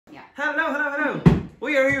Hello, hello, hello.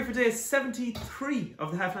 We are here for day 73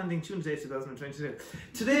 of the Half Landing Tuna Day 2022.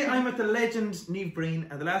 Today I'm with the legend Niamh Breen,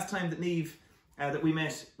 and the last time that Niamh, that we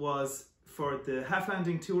met was for the Half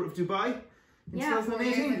Landing tour of Dubai in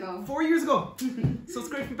 2018. 4 years ago. So it's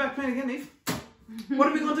great to be back playing again, Niamh. What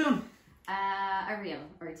are we going to do? A reel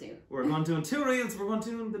or two. We're going to do 2 reels. We're going to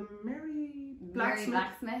do the Merry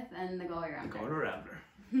Blacksmith and the Galway Rambler. Galway Rambler.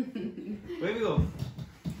 Away we go.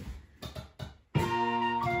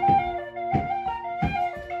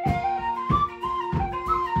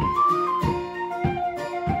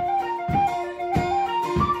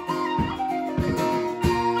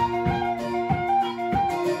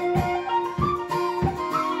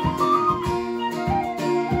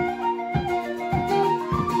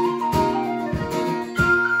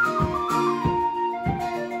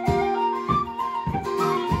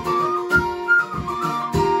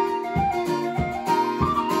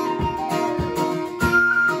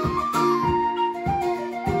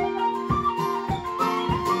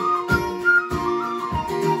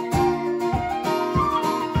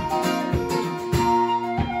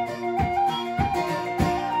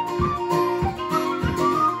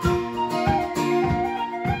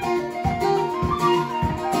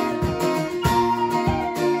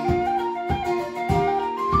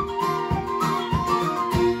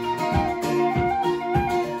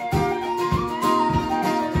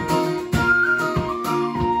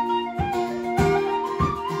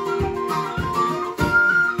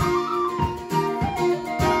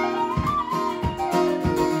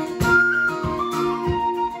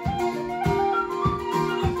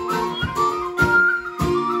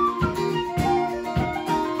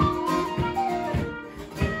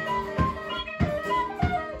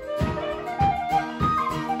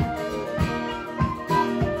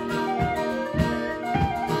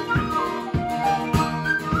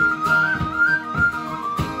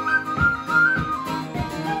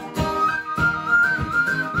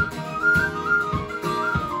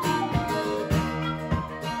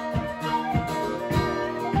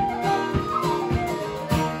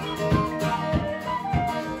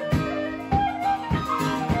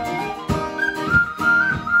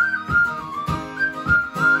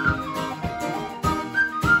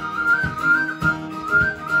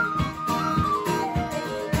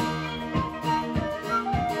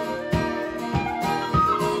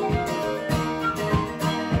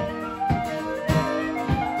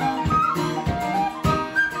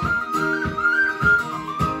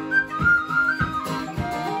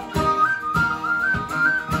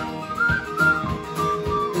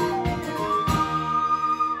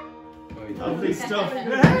 Lovely stuff.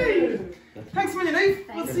 Hey! Thanks a million,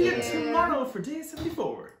 Niamh. We'll see you tomorrow for day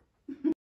 74.